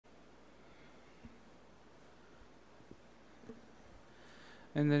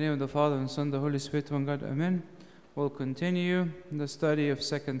In the name of the Father, and Son, and the Holy Spirit, one God, Amen. We'll continue the study of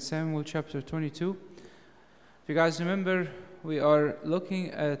 2 Samuel chapter 22. If you guys remember, we are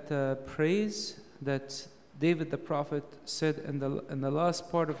looking at praise that David the prophet said in the last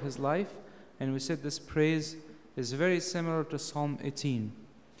part of his life, and we said this praise is very similar to Psalm 18.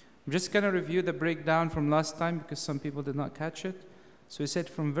 I'm just going to review the breakdown from last time because some people did not catch it. So we said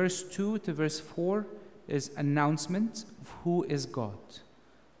from verse 2 to verse 4 is announcement of who is God.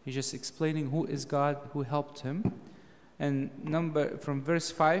 He's just explaining who is God, who helped him. And from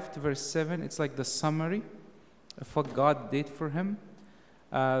verse 5 to verse 7, it's like the summary of what God did for him.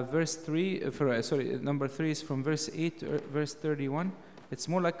 Number 3 is from verse 8 to verse 31. It's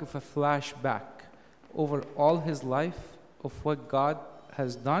more like of a flashback over all his life of what God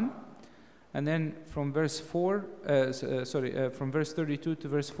has done. And then from verse from verse 32 to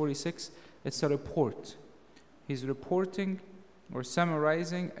verse 46, it's a report. He's reporting or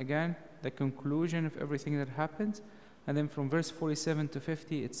summarizing again the conclusion of everything that happened. And then from verse 47 to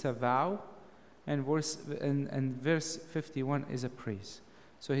 50, it's a vow. And verse 51 is a praise.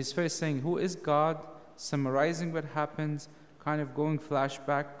 So he's first saying, who is God? Summarizing what happened, kind of going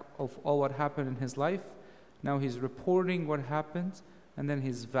flashback of all what happened in his life. Now he's reporting what happened, and then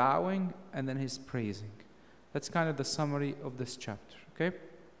he's vowing, and then he's praising. That's kind of the summary of this chapter, okay?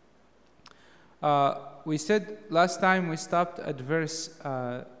 We said last time we stopped at verse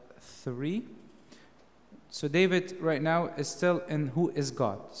 3. So David right now is still in who is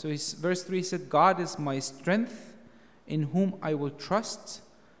God. So verse 3 said, God is my strength, in whom I will trust,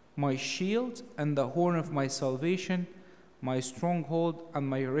 my shield and the horn of my salvation, my stronghold and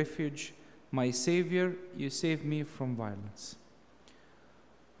my refuge, my Savior, you save me from violence.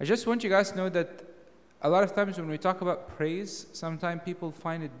 I just want you guys to know that a lot of times when we talk about praise, sometimes people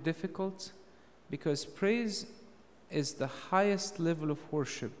find it difficult because praise is the highest level of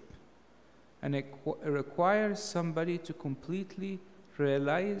worship. And it requires somebody to completely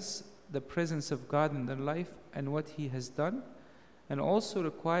realize the presence of God in their life and what He has done. And also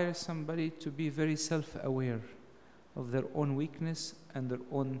requires somebody to be very self-aware of their own weakness and their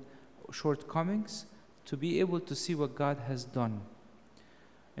own shortcomings to be able to see what God has done.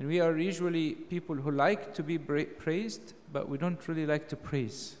 And we are usually people who like to be praised, but we don't really like to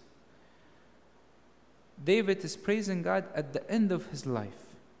praise. David is praising God at the end of his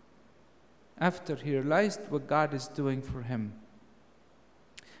life, after he realized what God is doing for him.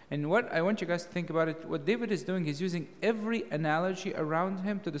 And what I want you guys to think about it, what David is doing, he's using every analogy around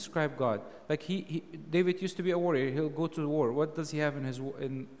him to describe God. Like David used to be a warrior. He'll go to war. What does he have in his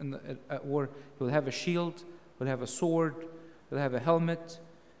at war? He'll have a shield, he'll have a sword, he'll have a helmet.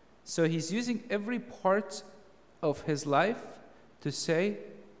 So he's using every part of his life to say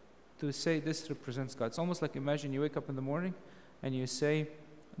this represents God. It's almost like, imagine you wake up in the morning and you say,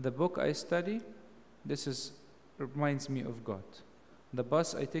 the book I study, reminds me of God. The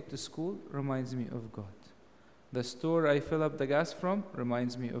bus I take to school reminds me of God. The store I fill up the gas from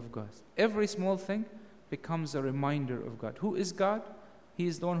reminds me of God. Every small thing becomes a reminder of God. Who is God? He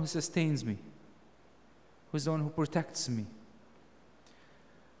is the one who sustains me, who's the one who protects me.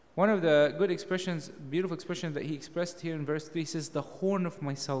 One of the good expressions, beautiful expression that he expressed here in verse 3 says, the horn of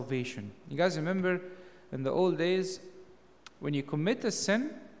my salvation. You guys remember in the old days, when you commit a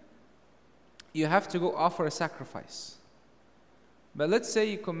sin, you have to go offer a sacrifice. But let's say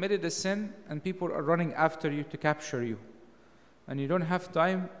you committed a sin and people are running after you to capture you, and you don't have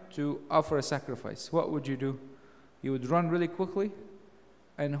time to offer a sacrifice. What would you do? You would run really quickly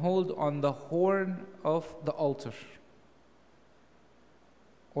and hold on the horn of the altar.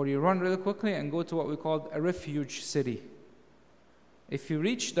 Or you run really quickly and go to what we call a refuge city. If you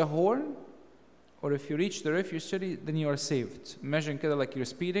reach the horn, or if you reach the refuge city, then you are saved. Imagine kind of like you're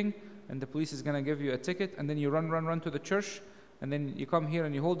speeding, and the police is going to give you a ticket, and then you run to the church, and then you come here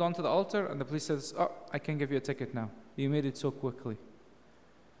and you hold on to the altar, and the police says, oh, I can give you a ticket now. You made it so quickly.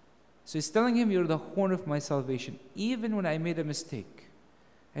 So he's telling him, you're the horn of my salvation. Even when I made a mistake,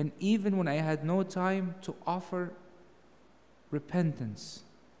 and even when I had no time to offer repentance,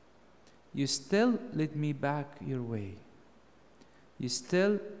 you still led me back your way. You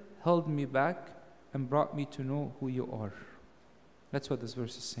still held me back and brought me to know who you are. That's what this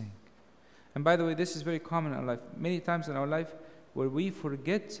verse is saying. And by the way, this is very common in our life. Many times in our life where we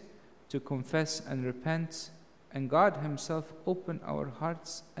forget to confess and repent, and God Himself open our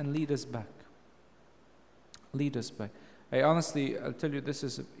hearts and lead us back. Lead us back. I'll tell you, this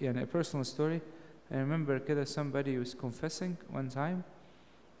is a personal story. I remember somebody was confessing one time,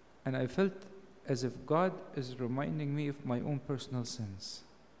 and I felt as if God is reminding me of my own personal sins.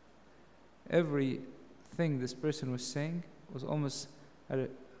 Everything this person was saying was almost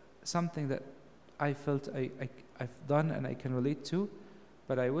something that I felt I've done and I can relate to,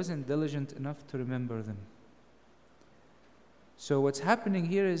 but I wasn't diligent enough to remember them. So what's happening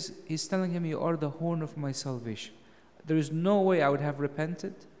here is he's telling him, you are the horn of my salvation. There is no way I would have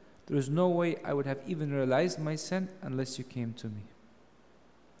repented. There is no way I would have even realized my sin unless you came to me.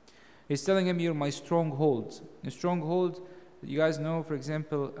 He's telling him, you're my stronghold. A stronghold, you guys know, for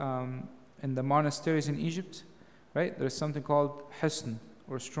example, in the monasteries in Egypt, right? There's something called hisn,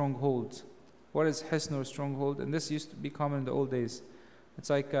 or stronghold. What is hisn or stronghold? And this used to be common in the old days. It's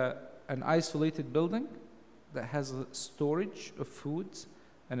like an isolated building that has a storage of foods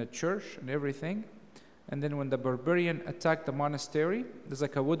and a church and everything. And then when the barbarian attacked the monastery, there's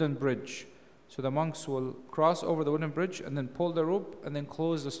like a wooden bridge. So the monks will cross over the wooden bridge and then pull the rope and then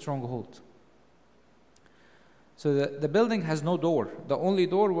close the stronghold. So the building has no door. The only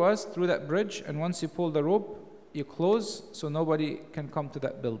door was through that bridge, and once you pull the rope, you close so nobody can come to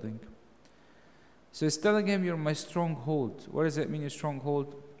that building. So he's telling him, you're my stronghold. What does it mean, your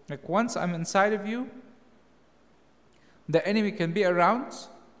stronghold? Like once I'm inside of you, the enemy can be around,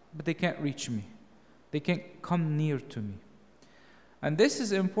 but they can't reach me. They can't come near to me. And this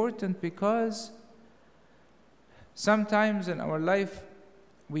is important because sometimes in our life,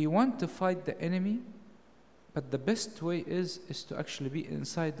 we want to fight the enemy, but the best way is to actually be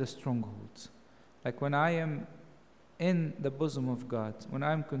inside the strongholds. Like when I am in the bosom of God, when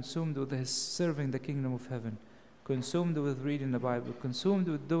I'm consumed with His serving the kingdom of heaven, consumed with reading the Bible, consumed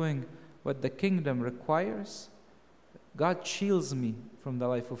with doing what the kingdom requires, God shields me from the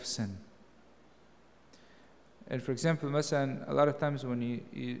life of sin. And for example, a lot of times when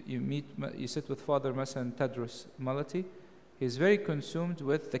you sit with Father Tedros Malati, he's very consumed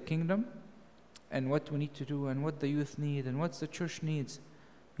with the kingdom and what we need to do and what the youth need and what the church needs.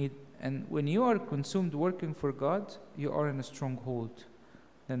 And when you are consumed working for God, you are in a stronghold.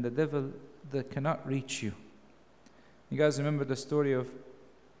 Then the devil cannot reach you. You guys remember the story of,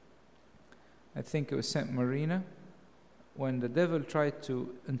 I think it was Saint Marina, when the devil tried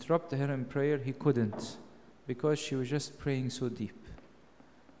to interrupt her in prayer, he couldn't, because she was just praying so deep.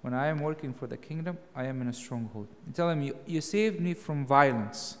 When I am working for the kingdom, I am in a stronghold. You tell him, you saved me from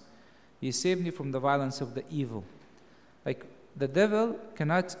violence. You saved me from the violence of the evil. Like, the devil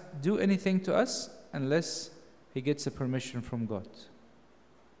cannot do anything to us unless he gets a permission from God.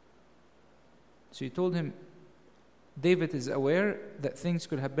 So he told him, David is aware that things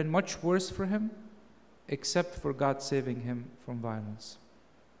could have been much worse for him, except for God saving him from violence.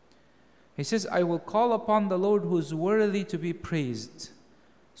 He says, I will call upon the Lord who is worthy to be praised.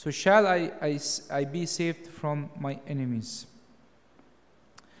 So shall I be saved from my enemies.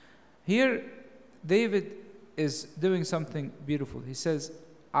 Here, David is doing something beautiful. He says,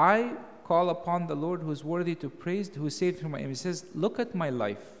 I call upon the Lord who is worthy to be praised, who saved from my enemies. He says, look at my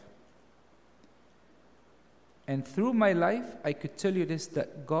life. And through my life, I could tell you this,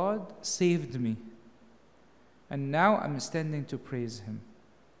 that God saved me. And now I'm standing to praise Him.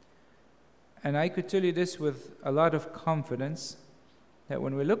 And I could tell you this with a lot of confidence, that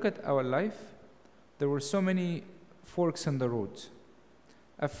when we look at our life, there were so many forks in the road.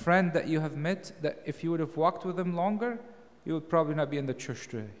 A friend that you have met, that if you would have walked with them longer, you would probably not be in the church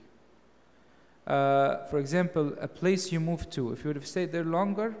today. For example, a place you moved to, if you would have stayed there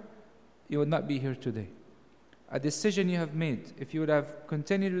longer, you would not be here today. A decision you have made, if you would have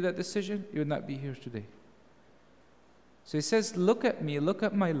continued with that decision, you would not be here today. So he says, look at me, look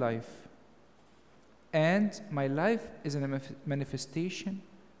at my life. And my life is a manifestation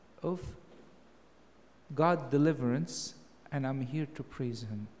of God's deliverance, and I'm here to praise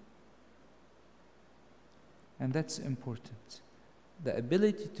Him. And that's important. The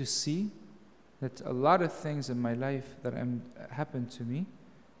ability to see that a lot of things in my life that happened to me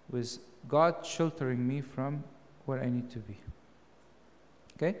was God sheltering me from where I need to be.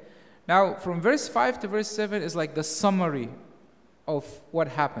 Okay? Now, from verse 5 to verse 7 is like the summary of what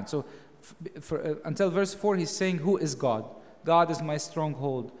happened. So, until verse 4, he's saying, who is God? God is my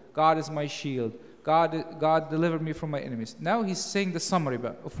stronghold. God is my shield. God delivered me from my enemies. Now he's saying the summary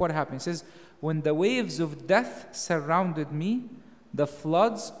of what happened. He says, when the waves of death surrounded me, the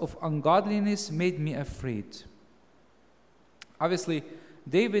floods of ungodliness made me afraid. Obviously,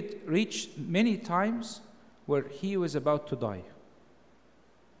 David reached many times where he was about to die.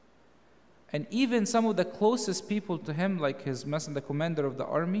 And even some of the closest people to him, like his messenger, the commander of the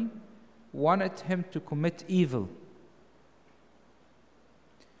army, wanted him to commit evil.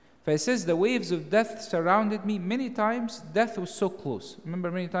 But it says, the waves of death surrounded me. Many times, death was so close. Remember,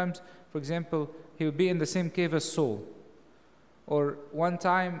 many times, for example, he would be in the same cave as Saul. Or one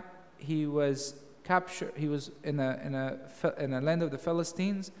time, he was captured. He was in a land of the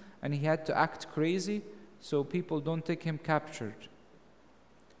Philistines, and he had to act crazy so people don't take him captured.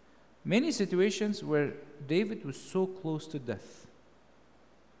 Many situations where David was so close to death.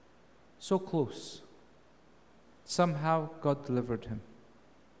 So close. Somehow God delivered him.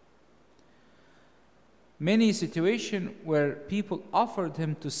 Many situations where people offered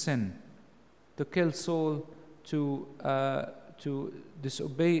him to sin, to kill Saul, to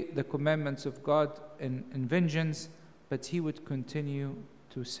disobey the commandments of God in vengeance, but he would continue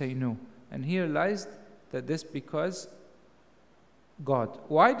to say no. And he realized that this because God.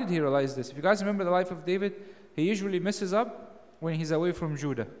 Why did he realize this? If you guys remember the life of David, he usually messes up when he's away from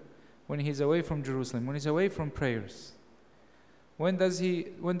Judah, when he's away from Jerusalem, when he's away from prayers. When does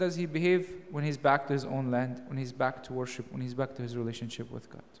he behave? When he's back to his own land, when he's back to worship, when he's back to his relationship with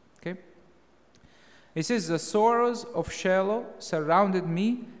God. Okay? He says, the sorrows of Sheol surrounded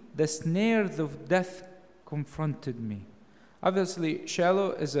me, the snares of death confronted me. Obviously,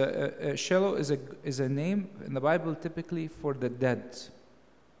 Sheol is a name in the Bible typically for the dead.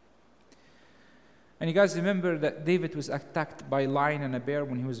 And you guys remember that David was attacked by a lion and a bear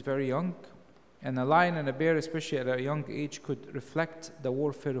when he was very young. And a lion and a bear, especially at a young age, could reflect the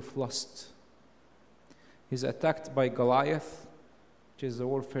warfare of lust. He's attacked by Goliath, which is the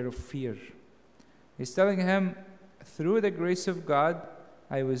warfare of fear. He's telling him, through the grace of God,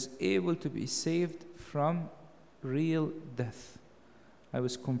 I was able to be saved from real death. I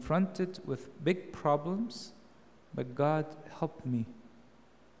was confronted with big problems, but God helped me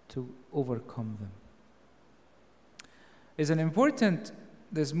to overcome them.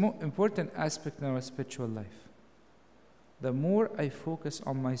 There's more important aspect in our spiritual life. The more I focus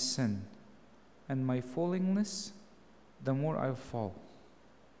on my sin and my fallingness, the more I fall.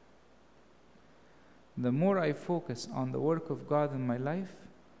 The more I focus on the work of God in my life,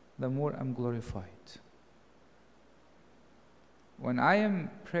 the more I'm glorified. When I am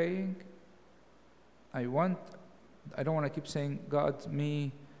praying, I don't want to keep saying, God,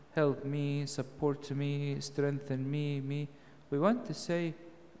 me, help me, support me, strengthen me. We want to say,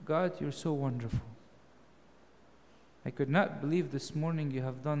 God, you're so wonderful. I could not believe this morning you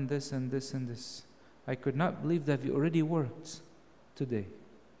have done this and this and this. I could not believe that you already worked today.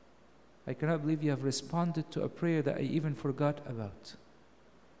 I cannot believe you have responded to a prayer that I even forgot about.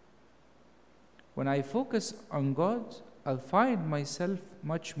 When I focus on God, I'll find myself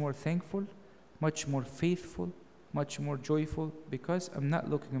much more thankful, much more faithful, much more joyful, because I'm not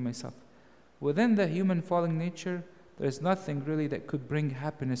looking at myself. Within the human fallen nature, there is nothing really that could bring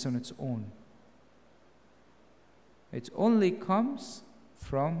happiness on its own. It only comes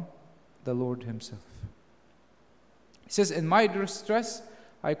from the Lord Himself. He says, in my distress,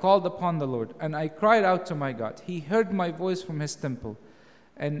 I called upon the Lord, and I cried out to my God. He heard my voice from His temple,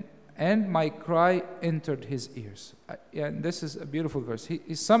 and my cry entered His ears. And this is a beautiful verse.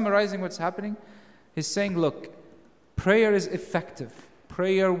 He's summarizing what's happening. He's saying, look, prayer is effective.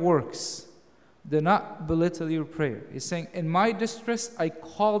 Prayer works. Do not belittle your prayer. He's saying, in my distress, I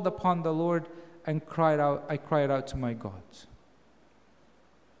called upon the Lord and cried out. I cried out to my God.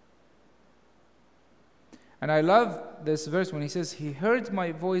 And I love this verse when he says, He heard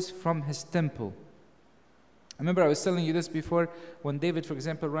my voice from His temple. I remember I was telling you this before, when David, for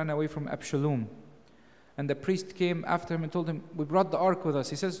example, ran away from Absalom. And the priest came after him and told him, we brought the ark with us.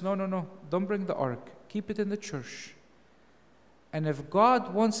 He says, no, don't bring the ark. Keep it in the church. And if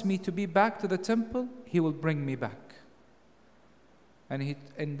God wants me to be back to the temple, He will bring me back. And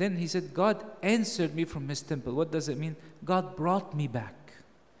then he said, God answered me from His temple. What does it mean? God brought me back.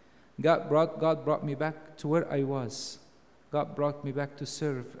 God brought me back to where I was. God brought me back to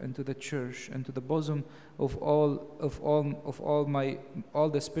serve and to the church and to the bosom of all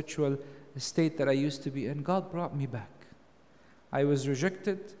the spiritual state that I used to be in. God brought me back. I was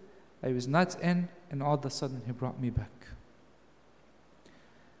rejected. I was not in, and all of a sudden He brought me back.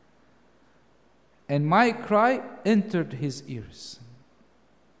 And my cry entered His ears.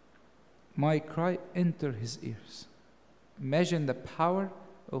 My cry entered His ears. Imagine the power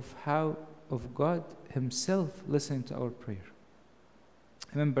of God Himself listening to our prayer.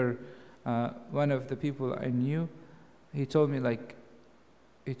 I remember one of the people I knew, he told me like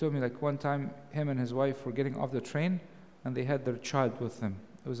one time him and his wife were getting off the train and they had their child with them.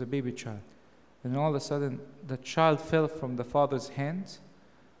 It was a baby child. And all of a sudden the child fell from the father's hands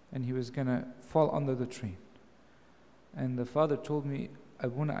and he was going to fall under the train. And the father told me,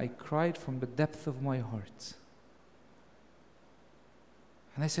 Abuna, I cried from the depth of my heart.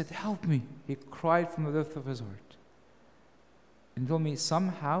 And I said, help me. He cried from the depth of his heart. And told me,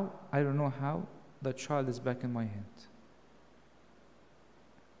 somehow, I don't know how, the child is back in my hand.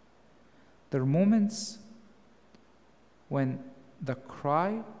 There are moments when the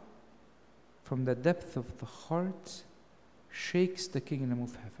cry from the depth of the heart shakes the kingdom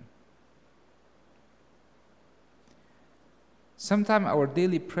of heaven. Sometimes our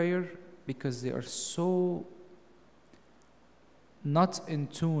daily prayer, because they are so not in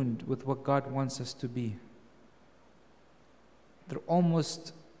tune with what God wants us to be, they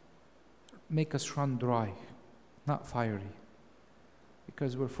almost make us run dry, not fiery,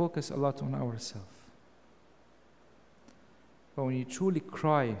 because we're focused a lot on ourselves. But when you truly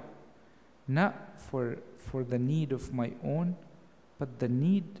cry, not for the need of my own, but the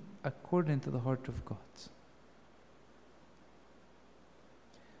need according to the heart of God.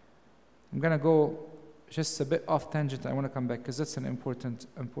 I'm going to go just a bit off tangent. I want to come back because that's an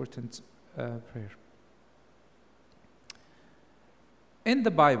important prayer. In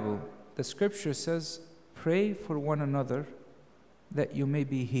the Bible, the scripture says, pray for one another that you may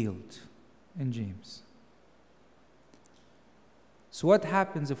be healed, in James. So what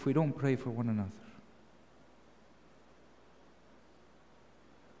happens if we don't pray for one another?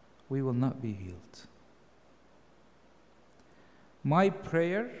 We will not be healed. My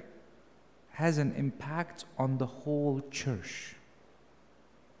prayer has an impact on the whole church.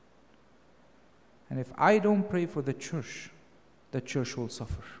 And if I don't pray for the church will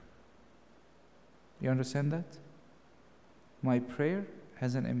suffer. You understand that? My prayer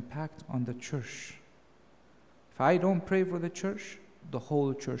has an impact on the church. If I don't pray for the church, the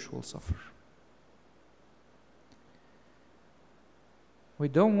whole church will suffer. We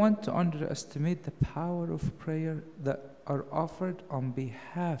don't want to underestimate the power of prayer that are offered on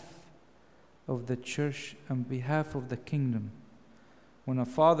behalf of the church, on behalf of the kingdom. When a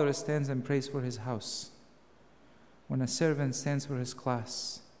father stands and prays for his house, when a servant stands for his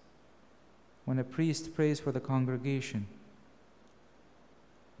class, when a priest prays for the congregation,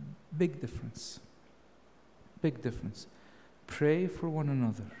 big difference. Big difference. Pray for one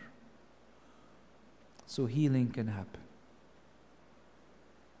another so healing can happen.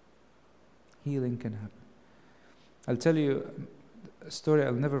 Healing can happen. I'll tell you a story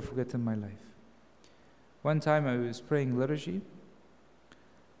I'll never forget in my life. One time I was praying liturgy,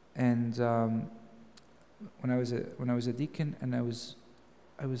 and when I was a deacon, and I was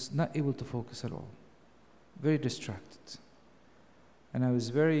not able to focus at all, very distracted, and I was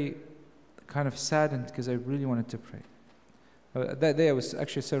very kind of saddened because I really wanted to pray. That day I was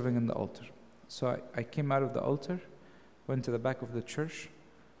actually serving in the altar, so I came out of the altar, went to the back of the church.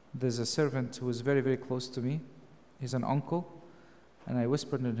 There's a servant who was very, very close to me. He's an uncle, and I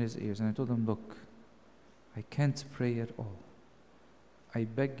whispered in his ears, and I told him, look, I can't pray at all. I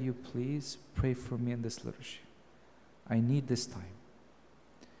beg you, please pray for me in this liturgy. I need this time.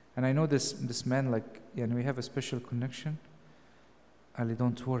 And I know this man, and we have a special connection. Ali,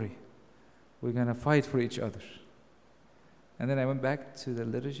 don't worry. We're going to fight for each other. And then I went back to the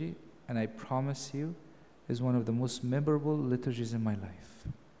liturgy, and I promise you, is one of the most memorable liturgies in my life.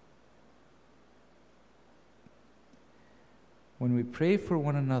 When we pray for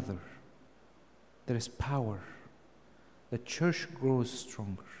one another, there is power. The church grows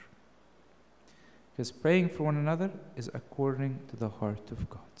stronger. Because praying for one another is according to the heart of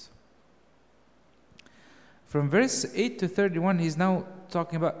God. From verse 8 to 31, he's now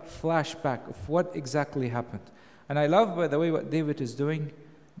talking about flashback of what exactly happened. And I love, by the way, what David is doing,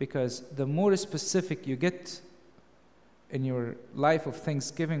 because the more specific you get in your life of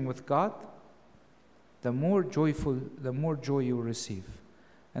thanksgiving with God, the more joy you will receive.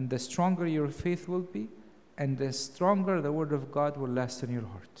 And the stronger your faith will be, and the stronger the word of God will last in your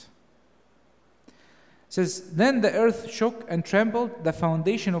heart. It says, then the earth shook and trembled, the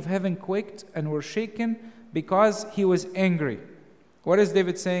foundation of heaven quaked and were shaken because he was angry. What is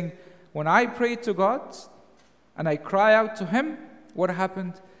David saying? When I pray to God and I cry out to him, what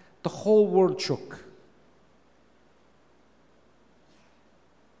happened? The whole world shook.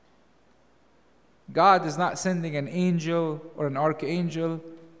 God is not sending an angel or an archangel.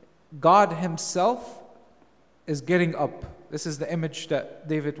 God himself is getting up. This is the image that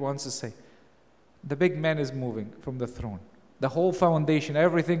David wants to say. The big man is moving from the throne. The whole foundation,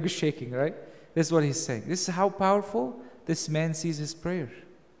 everything is shaking, right? This is what he's saying. This is how powerful this man sees his prayer.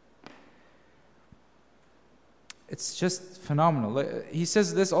 It's just phenomenal. He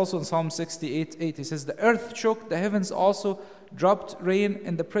says this also in Psalm 68:8. He says, the earth shook, the heavens also dropped rain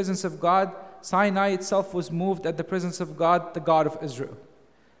in the presence of God. Sinai itself was moved at the presence of God, the God of Israel.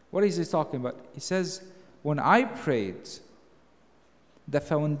 What is he talking about? He says, when I prayed, the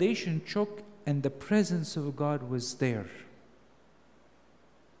foundation shook and the presence of God was there.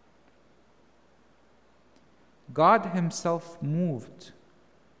 God himself moved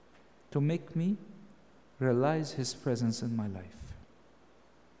to make me realize His presence in my life.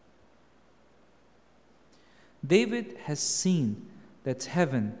 David has seen that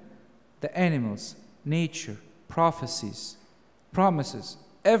heaven, the animals, nature, prophecies, promises,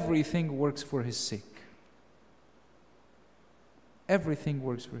 everything works for his sake. Everything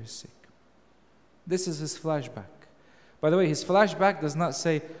works for his sake. This is his flashback. By the way, his flashback does not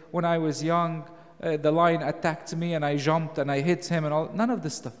say, when I was young, the lion attacked me and I jumped and I hit him and all. None of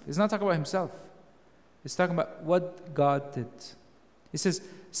this stuff. He's not talking about himself. He's talking about what God did. He says,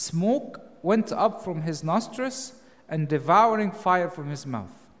 smoke went up from his nostrils and devouring fire from his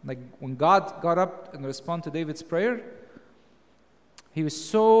mouth. Like when God got up in response to David's prayer, he was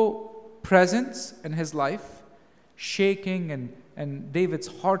so present in his life, shaking, and David's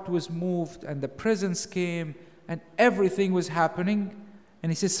heart was moved, and the presence came, and everything was happening.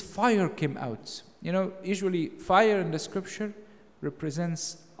 And he says fire came out. You know, usually fire in the scripture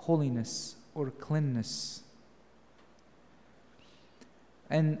represents holiness or cleanness.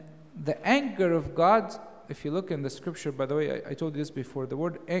 And the anger of God, if you look in the scripture, by the way, I told you this before, the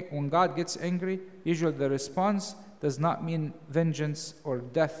word, when God gets angry, usually the response does not mean vengeance or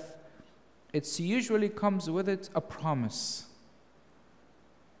death. It usually comes with it a promise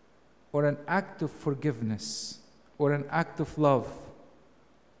or an act of forgiveness or an act of love.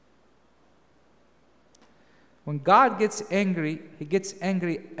 When God gets angry, He gets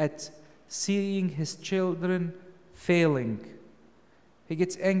angry at seeing His children failing. He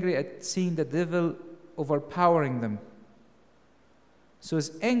gets angry at seeing the devil overpowering them. So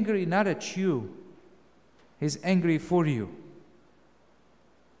He's angry not at you. He's angry for you.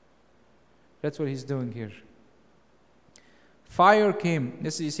 That's what He's doing here. Fire came.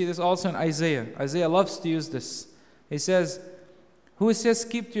 You see this also in Isaiah. Isaiah loves to use this. He says, who says,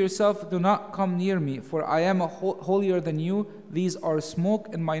 keep to yourself, do not come near me, for I am holier than you. These are smoke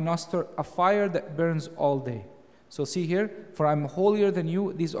in my nostril, a fire that burns all day. So see here, for I'm holier than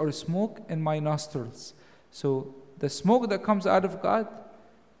you, these are smoke in my nostrils. So the smoke that comes out of God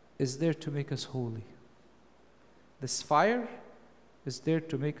is there to make us holy. This fire is there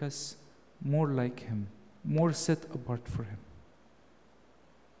to make us more like Him, more set apart for Him.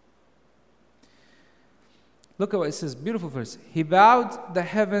 Look at what it says, beautiful verse. He bowed the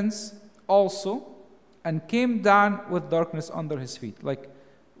heavens also and came down with darkness under His feet. Like,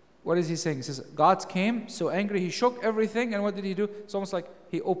 what is He saying? He says, God came so angry, He shook everything, and what did He do? It's almost like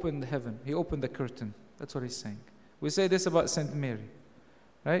He opened heaven. He opened the curtain. That's what He's saying. We say this about Saint Mary,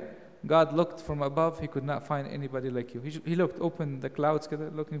 right? God looked from above, He could not find anybody like you. He looked, opened the clouds,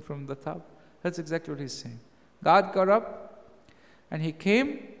 looking from the top. That's exactly what He's saying. God got up, and He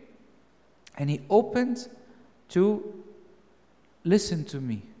came, and He opened to listen to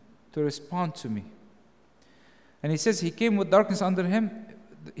me, to respond to me. And He says He came with darkness under Him.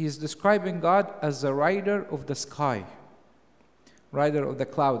 He's describing God as the rider of the sky, rider of the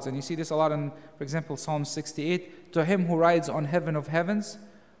clouds. And you see this a lot in, for example, Psalm 68. To Him who rides on heaven of heavens,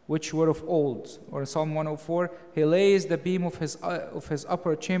 which were of old. Or Psalm 104, He lays the beam of his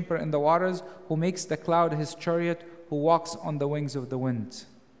upper chamber in the waters, who makes the cloud His chariot, who walks on the wings of the wind.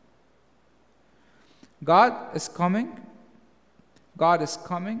 God is coming. God is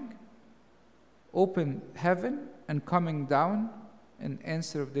coming. Open heaven and coming down in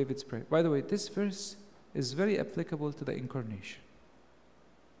answer of David's prayer. By the way, this verse is very applicable to the incarnation.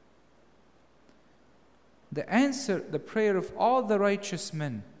 The answer, the prayer of all the righteous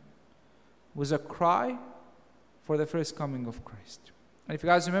men was a cry for the first coming of Christ. And if you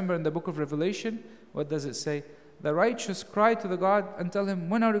guys remember in the book of Revelation, what does it say? The righteous cry to the God and tell Him,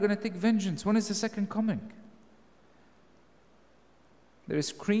 when are you going to take vengeance? When is the second coming? There is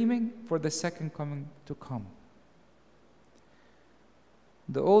screaming for the second coming to come.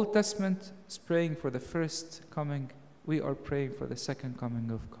 The Old Testament is praying for the first coming. We are praying for the second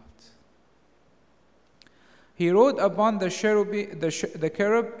coming of God. He rode upon the cherub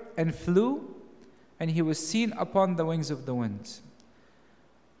and flew, and He was seen upon the wings of the wind.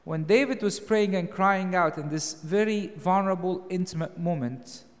 When David was praying and crying out in this very vulnerable, intimate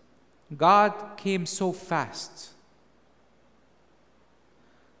moment, God came so fast.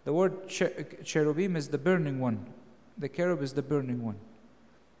 The word cherubim is the burning one. The cherub is the burning one.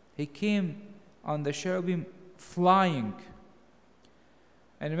 He came on the cherubim flying.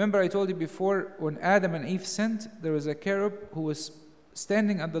 And remember, I told you before, when Adam and Eve sinned, there was a cherub who was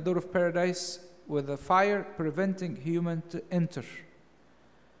standing at the door of paradise with a fire preventing human to enter.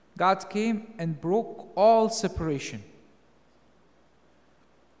 God came and broke all separation.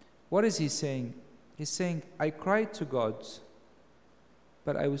 What is He saying? He's saying, I cried to God,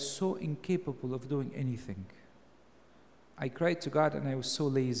 but I was so incapable of doing anything. I cried to God and I was so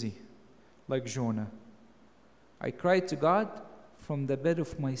lazy. like Jonah. I cried to God from the bed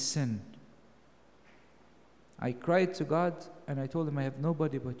of my sin. I cried to God and I told him, I have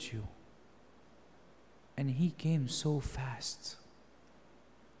nobody but you. And he came so fast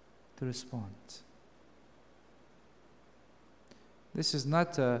to respond. This is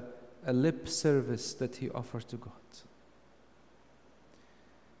not a lip service that he offered to God.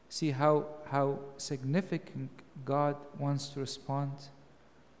 See how significant God wants to respond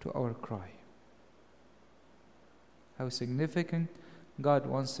to our cry. How significant God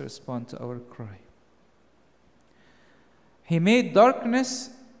wants to respond to our cry. He made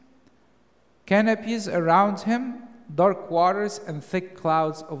darkness, canopies around him, dark waters and thick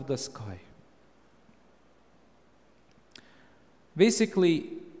clouds of the sky. Basically,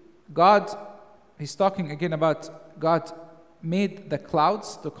 God, he's talking again about God made the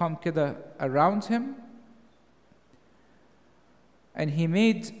clouds to come kida around him, and he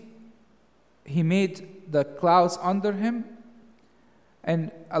made the clouds under him.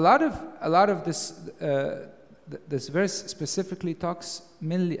 And a lot of this this verse specifically talks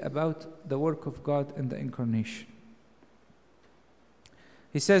mainly about the work of God in the incarnation.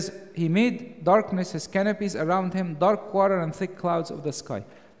 He says, he made darkness, his canopies around him, dark water and thick clouds of the sky.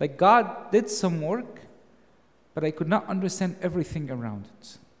 Like God did some work, but I could not understand everything around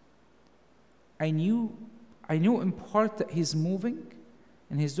it. I knew in part that he's moving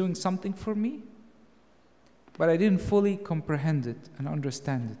and he's doing something for me, but I didn't fully comprehend it and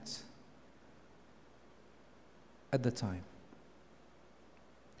understand it at the time.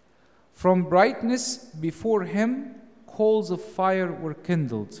 From brightness before him, coals of fire were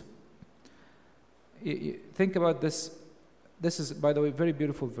kindled. You think about this. This is, by the way, a very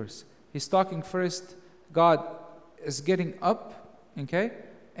beautiful verse. He's talking first, God is getting up, okay,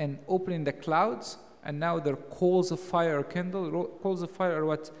 and opening the clouds, and now there are coals of fire are kindled. Coals of fire are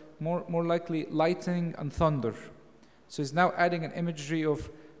what? More likely lightning and thunder. So he's now adding an imagery of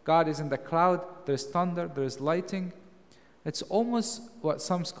God is in the cloud, there's thunder, there's lighting. It's almost what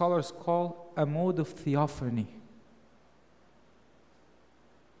some scholars call a mode of theophany.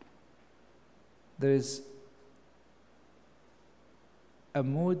 There is a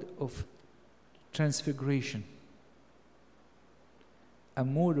mode of transfiguration, a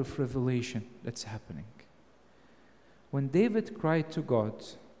mode of revelation that's happening. When David cried to God,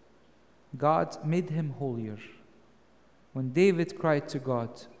 God made him holier. When David cried to God,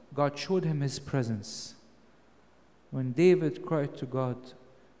 God showed him his presence. When David cried to God,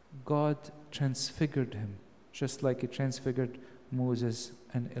 God transfigured him, just like he transfigured Moses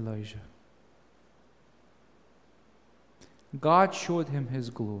and Elijah. God showed him his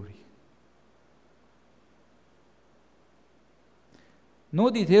glory. No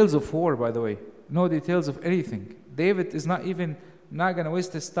details of war, by the way. No details of anything. David is not going to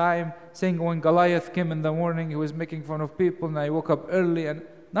waste his time saying when Goliath came in the morning, he was making fun of people and I woke up early, and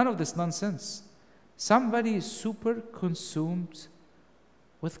none of this nonsense. Somebody is super consumed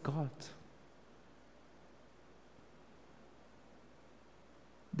with God.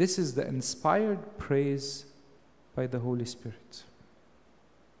 This is the inspired praise by the Holy Spirit.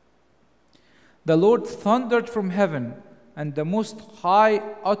 The Lord thundered from heaven, and the Most High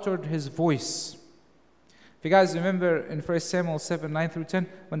uttered his voice. If you guys remember in 1 Samuel 7, 9 through 10,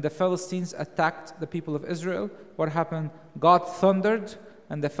 when the Philistines attacked the people of Israel, what happened? God thundered,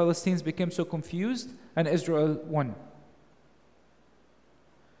 and the Philistines became so confused, and Israel won.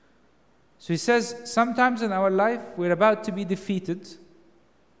 So he says, sometimes in our life, we're about to be defeated,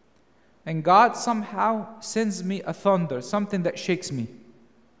 and God somehow sends me a thunder, something that shakes me.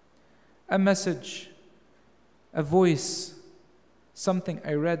 A message, a voice, something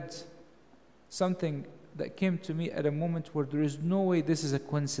I read, something that came to me at a moment where there is no way this is a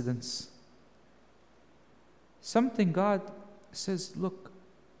coincidence. Something God says, look,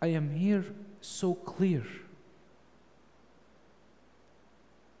 I am here so clear.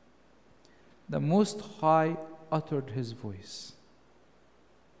 The Most High uttered his voice.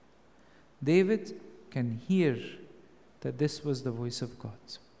 David can hear that this was the voice of God.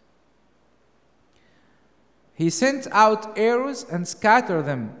 He sent out arrows and scattered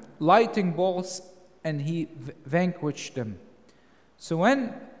them, lightning bolts, and he vanquished them. So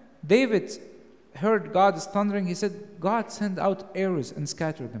when David heard God is thundering, he said, God sent out arrows and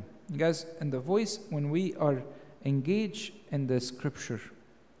scattered them. You guys, in the voice, when we are engaged in the scripture,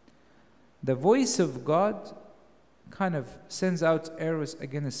 the voice of God kind of sends out arrows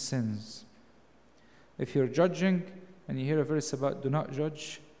against sins. If you're judging and you hear a verse about do not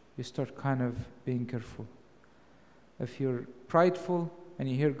judge, you start kind of being careful. If you're prideful and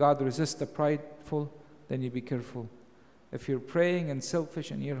you hear God resist the prideful, then you be careful. If you're praying and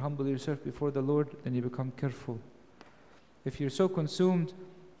selfish and you're humble yourself before the Lord, then you become careful. If you're so consumed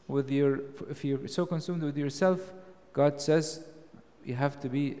with yourself, God says you have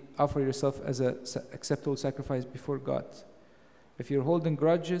to offer yourself as an acceptable sacrifice before God. If you're holding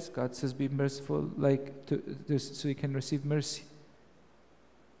grudges, God says be merciful, so you can receive mercy.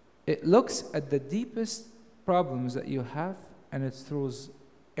 It looks at the deepest problems that you have, and it throws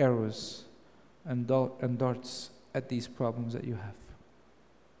arrows and darts at these problems that you have.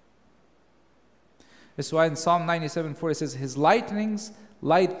 That's why in Psalm 97:4 it says, His lightnings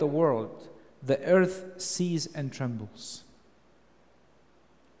light the world, the earth sees and trembles.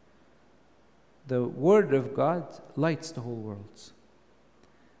 The word of God lights the whole world,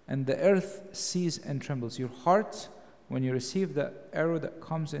 and the earth sees and trembles. Your heart, when you receive the arrow that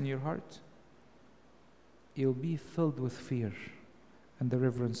comes in your heart, you'll be filled with fear and the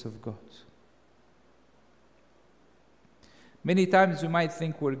reverence of God. Many times we might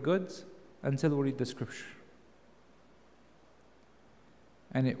think we're good until we read the scripture.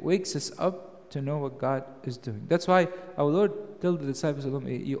 And it wakes us up to know what God is doing. That's why our Lord told the disciples,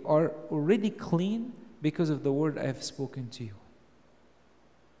 you are already clean because of the word I have spoken to you.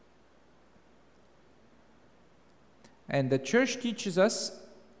 And the church teaches us,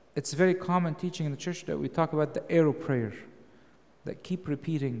 it's very common teaching in the church that we talk about the arrow prayer, that keep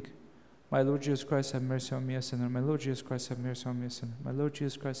repeating, my Lord Jesus Christ, have mercy on me, a sinner. My Lord Jesus Christ, have mercy on me, a sinner. My Lord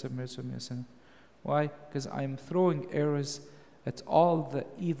Jesus Christ, have mercy on me, a sinner. Why? Because I'm throwing arrows at all the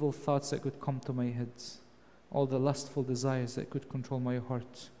evil thoughts that could come to my head, all the lustful desires that could control my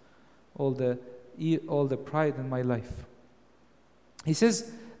heart, all the pride in my life. He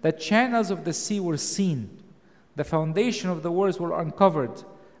says, the channels of the sea were seen. The foundation of the waters were uncovered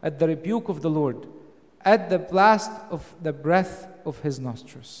at the rebuke of the Lord, at the blast of the breath of his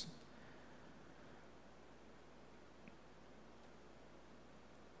nostrils.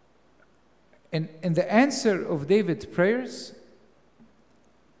 In the answer of David's prayers,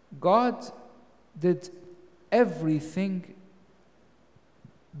 God did everything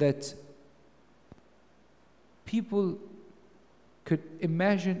that people could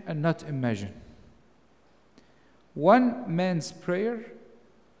imagine and not imagine. One man's prayer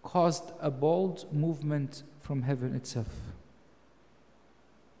caused a bold movement from heaven itself.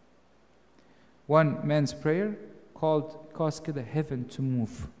 One man's prayer caused the heaven to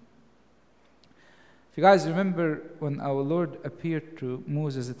move. If you guys remember when our Lord appeared to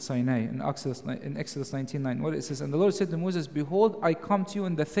Moses at Sinai in Exodus 19:9, what it says, and the Lord said to Moses, behold, I come to you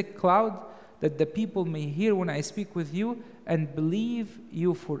in the thick cloud, that the people may hear when I speak with you and believe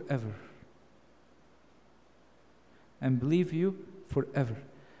you forever. And believe you forever.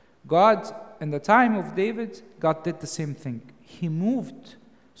 God, in the time of David, God did the same thing. He moved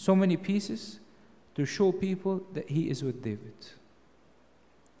so many pieces to show people that He is with David.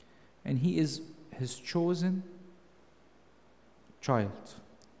 And He is His chosen child.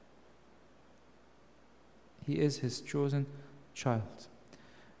 He is His chosen child.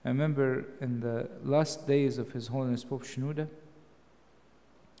 I remember in the last days of His Holiness Pope Shenouda,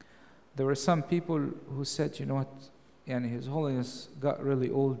 there were some people who said, you know what, His Holiness got really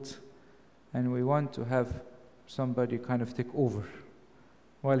old and we want to have somebody kind of take over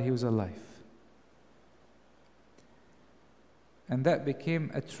while he was alive. And that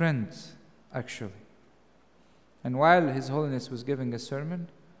became a trend, actually. And while His Holiness was giving a sermon,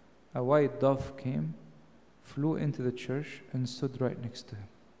 a white dove came, flew into the church and stood right next to him.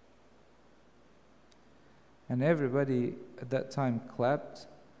 And everybody at that time clapped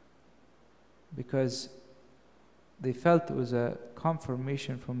because they felt it was a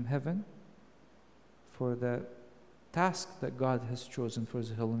confirmation from heaven for the task that God has chosen for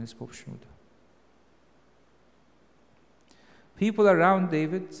His Holiness Pope Shenouda. People around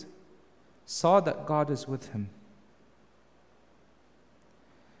David saw that God is with him.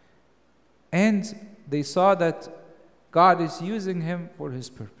 And they saw that God is using him for His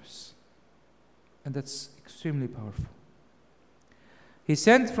purpose. And that's extremely powerful. He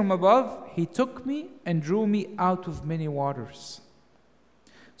sent from above, He took me and drew me out of many waters.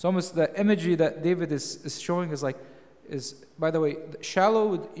 It's almost the imagery that David is showing is, by the way,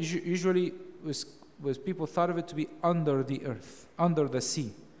 shallow usually was people thought of it to be under the earth, under the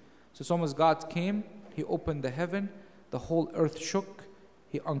sea. So it's almost God came, He opened the heaven, the whole earth shook,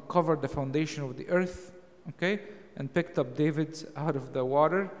 He uncovered the foundation of the earth, and picked up David out of the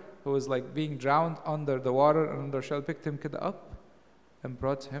water, who was like being drowned under the water, and under shell picked him up and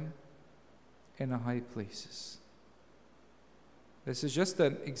brought him in a high places. This is just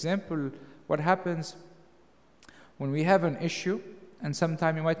an example what happens when we have an issue and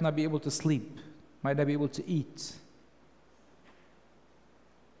sometimes you might not be able to sleep, might not be able to eat.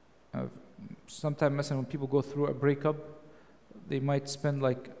 Sometimes when people go through a breakup, they might spend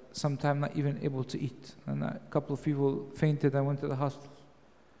like some time not even able to eat. And a couple of people fainted and went to the hospital.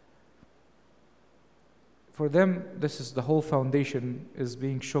 For them, this is the whole foundation is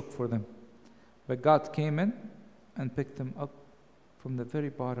being shook for them. But God came in and picked them up from the very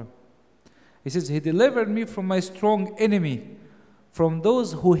bottom. He says, He delivered me from my strong enemy, from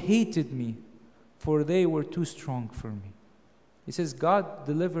those who hated me, for they were too strong for me. He says, God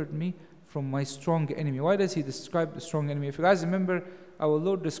delivered me from my strong enemy. Why does He describe the strong enemy? If you guys remember, our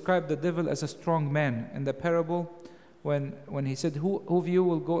Lord described the devil as a strong man in the parable when He said, who of you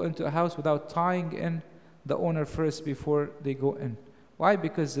will go into a house without tying in the owner first before they go in? Why?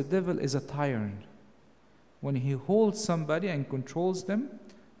 Because the devil is a tyrant. When he holds somebody and controls them,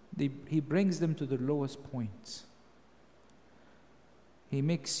 he brings them to the lowest point. He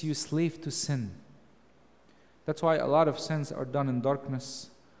makes you slave to sin. That's why a lot of sins are done in darkness,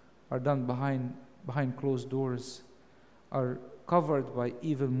 are done behind closed doors, are covered by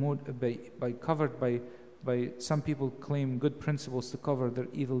evil covered by some people claim good principles to cover their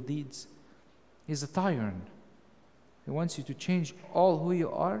evil deeds. He's a tyrant. He wants you to change all who you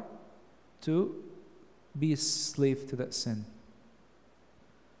are to be a slave to that sin.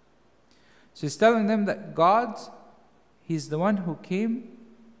 So He's telling them that God, He's the one who came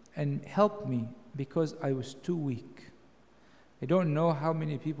and helped me because I was too weak. I don't know how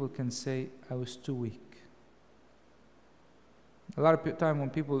many people can say, I was too weak. A lot of time when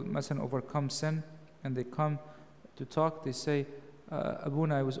people mustn't overcome sin and they come to talk, they say,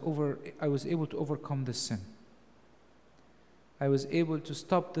 Abuna, I was able to overcome this sin. I was able to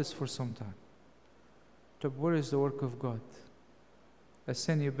stop this for some time. But where is the work of God? A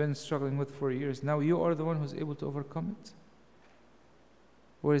sin you've been struggling with for years. Now you are the one who's able to overcome it.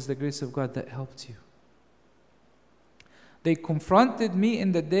 Where is the grace of God that helped you? They confronted me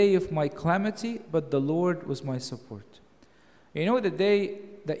in the day of my calamity, but the Lord was my support. You know, the day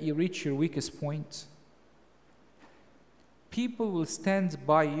that you reach your weakest point, people will stand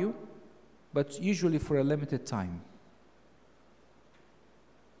by you, but usually for a limited time.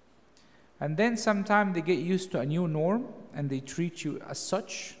 And then sometime they get used to a new norm and they treat you as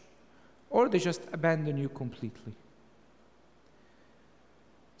such, or they just abandon you completely.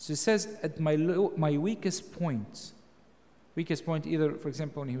 So it says, at my weakest point either, for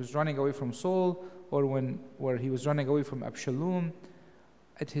example, when he was running away from Saul, or where he was running away from Absalom,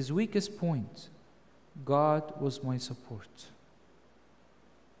 at his weakest point, God was my support.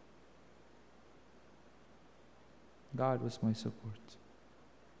 God was my support.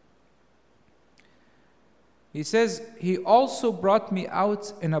 He says, He also brought me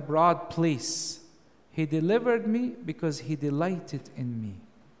out in a broad place. He delivered me because He delighted in me.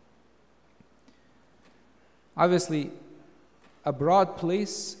 Obviously, a broad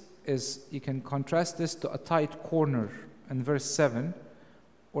place is, you can contrast this to a tight corner in verse 7,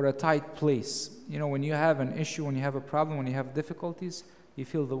 or a tight place. You know, when you have an issue, when you have a problem, when you have difficulties, you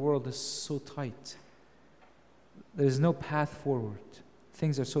feel the world is so tight. There is no path forward.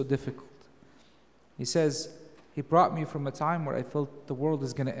 Things are so difficult. He says, He brought me from a time where I felt the world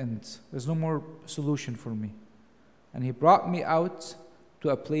is going to end. There's no more solution for me. And He brought me out to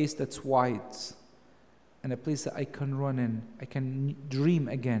a place that's wide, and a place that I can run in. I can dream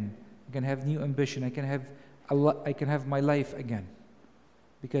again. I can have new ambition. I can have my life again.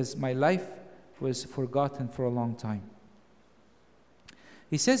 Because my life was forgotten for a long time.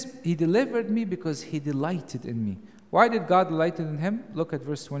 He says, He delivered me because He delighted in me. Why did God delight in Him? Look at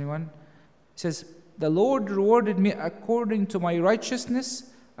verse 21. He says, the Lord rewarded me according to my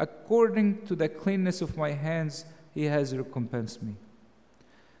righteousness, according to the cleanness of my hands, He has recompensed me.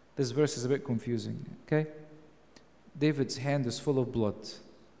 This verse is a bit confusing, okay? David's hand is full of blood.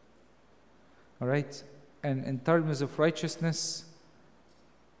 All right? And in terms of righteousness,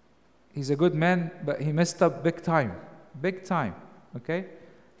 he's a good man, but he messed up big time. Big time, okay?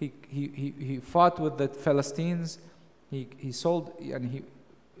 He fought with the Philistines. He sold, and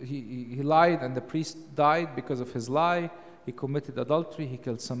he lied, and the priest died because of his lie. He committed adultery. He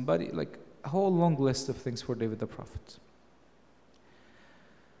killed somebody. Like a whole long list of things for David the prophet.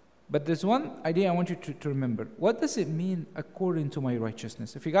 But there's one idea I want you to remember. What does it mean, according to my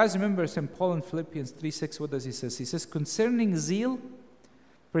righteousness? If you guys remember St. Paul in Philippians 3:6, what does he say? He says, concerning zeal,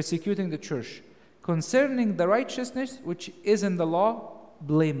 persecuting the church. Concerning the righteousness which is in the law,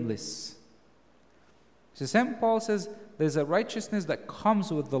 blameless. So St. Paul says, there's a righteousness that comes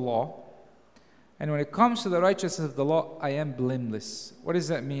with the law. And when it comes to the righteousness of the law, I am blameless. What does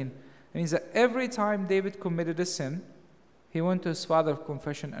that mean? It means that every time David committed a sin, he went to his father of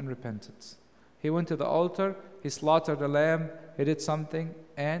confession and repented. He went to the altar, he slaughtered a lamb, he did something,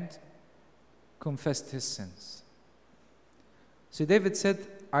 and confessed his sins. So David said,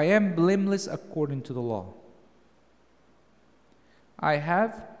 I am blameless according to the law. I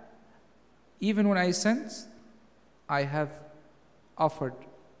have, even when I sinned, I have offered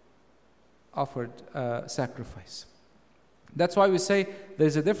sacrifice. That's why we say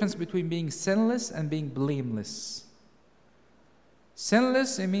there's a difference between being sinless and being blameless.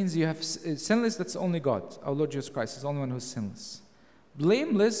 Sinless, it means you have sinless, that's only God. Our Lord Jesus Christ is the only one who's sinless.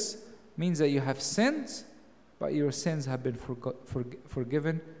 Blameless means that you have sinned, but your sins have been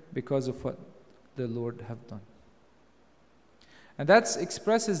forgiven because of what the Lord have done. And that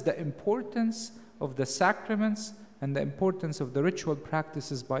expresses the importance of the sacraments and the importance of the ritual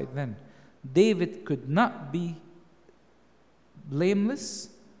practices by then. David could not be blameless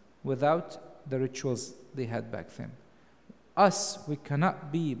without the rituals they had back then. Us, we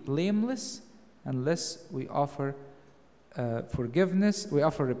cannot be blameless unless we offer forgiveness, we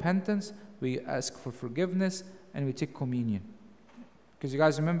offer repentance, we ask for forgiveness, and we take communion. Because you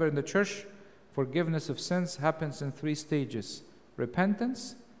guys remember in the church, forgiveness of sins happens in 3 stages: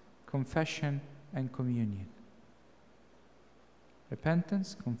 repentance, confession, and communion.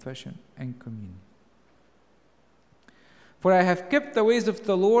 Repentance, confession, and communion. For I have kept the ways of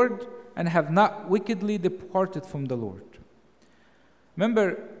the Lord and have not wickedly departed from the Lord.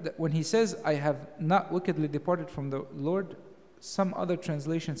 Remember that when he says, I have not wickedly departed from the Lord, some other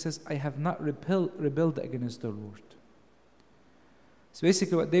translation says, I have not rebelled against the Lord. So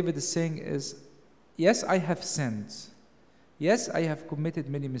basically what David is saying is, yes, I have sinned. Yes, I have committed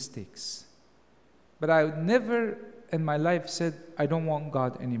many mistakes. But I would never in my life said, I don't want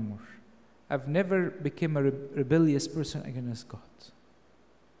God anymore. I've never become a rebellious person against God.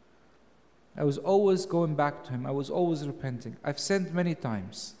 I was always going back to Him. I was always repenting. I've sinned many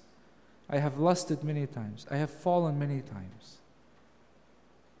times. I have lusted many times. I have fallen many times.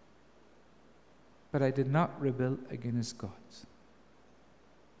 But I did not rebel against God.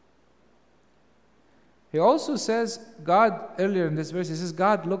 He also says, God, earlier in this verse, he says,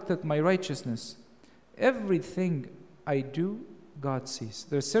 God looked at my righteousness. Everything I do, God sees.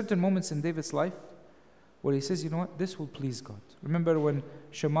 There are certain moments in David's life where he says, you know what, this will please God. Remember when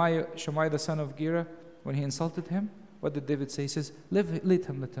Shammai the son of Gera, when he insulted him, what did David say? He says, let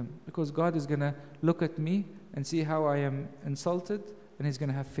him, because God is going to look at me and see how I am insulted, and He's going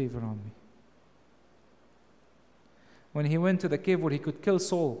to have favor on me. When he went to the cave where he could kill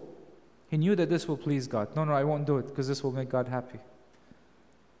Saul, he knew that this will please God. No, I won't do it, because this will make God happy.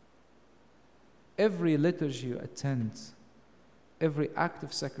 Every liturgy you attend, every act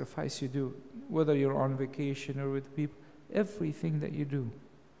of sacrifice you do, whether you're on vacation or with people, everything that you do,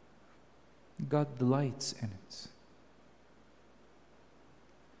 God delights in it.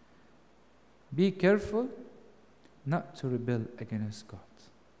 Be careful not to rebel against God.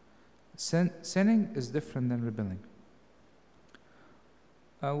 Sinning is different than rebelling.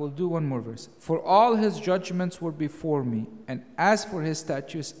 We'll do one more verse. For all His judgments were before me, and as for His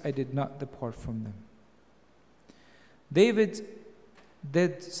statutes, I did not depart from them. David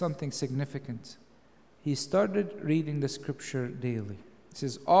did something significant. He started reading the scripture daily. He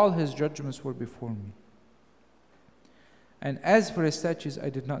says, all His judgments were before me. And as for His statutes, I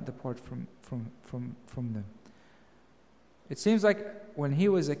did not depart from them. It seems like when he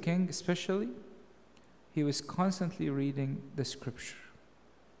was a king, especially, he was constantly reading the scripture.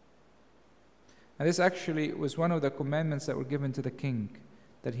 And this actually was one of the commandments that were given to the king,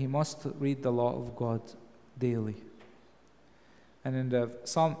 that he must read the law of God daily. And in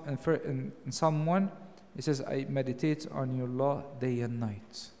Psalm 1, it says, I meditate on your law day and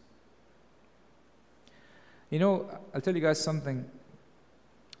night. You know, I'll tell you guys something.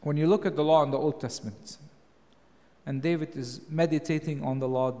 When you look at the law in the Old Testament, and David is meditating on the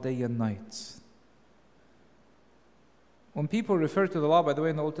law day and night. When people refer to the law, by the way,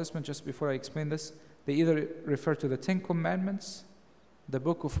 in the Old Testament, just before I explain this, they either refer to the 10 Commandments, the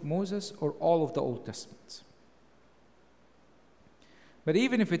book of Moses, or all of the Old Testament. But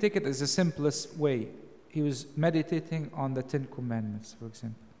even if we take it as the simplest way, he was meditating on the 10 Commandments, for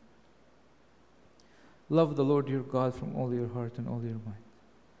example. Love the Lord your God from all your heart and all your mind.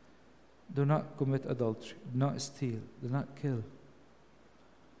 Do not commit adultery. Do not steal. Do not kill.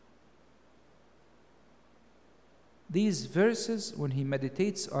 These verses, when he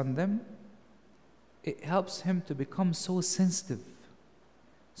meditates on them, it helps him to become so sensitive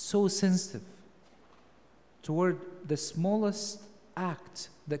toward the smallest act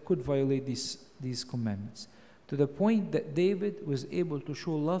that could violate these commandments, to the point that David was able to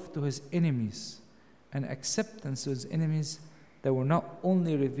show love to his enemies and acceptance to his enemies that were not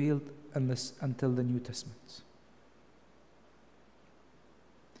only revealed until the New Testament.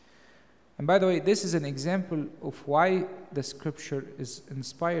 And by the way, this is an example of why the scripture is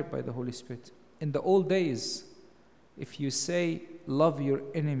inspired by the Holy Spirit. In the old days, if you say, love your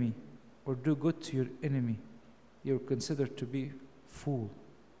enemy or do good to your enemy, you're considered to be fool.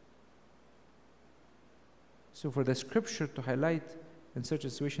 So for the scripture to highlight in such a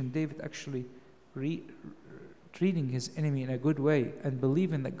situation, David actually treating his enemy in a good way and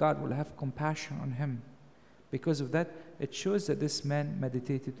believing that God will have compassion on him. Because of that, it shows that this man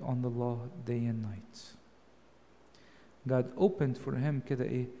meditated on the law day and night. God opened for him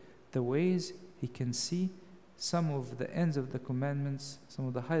the ways he can see some of the ends of the commandments, some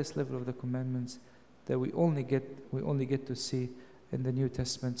of the highest level of the commandments that we only get to see in the New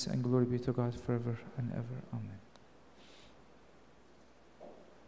Testament. And glory be to God forever and ever. Amen.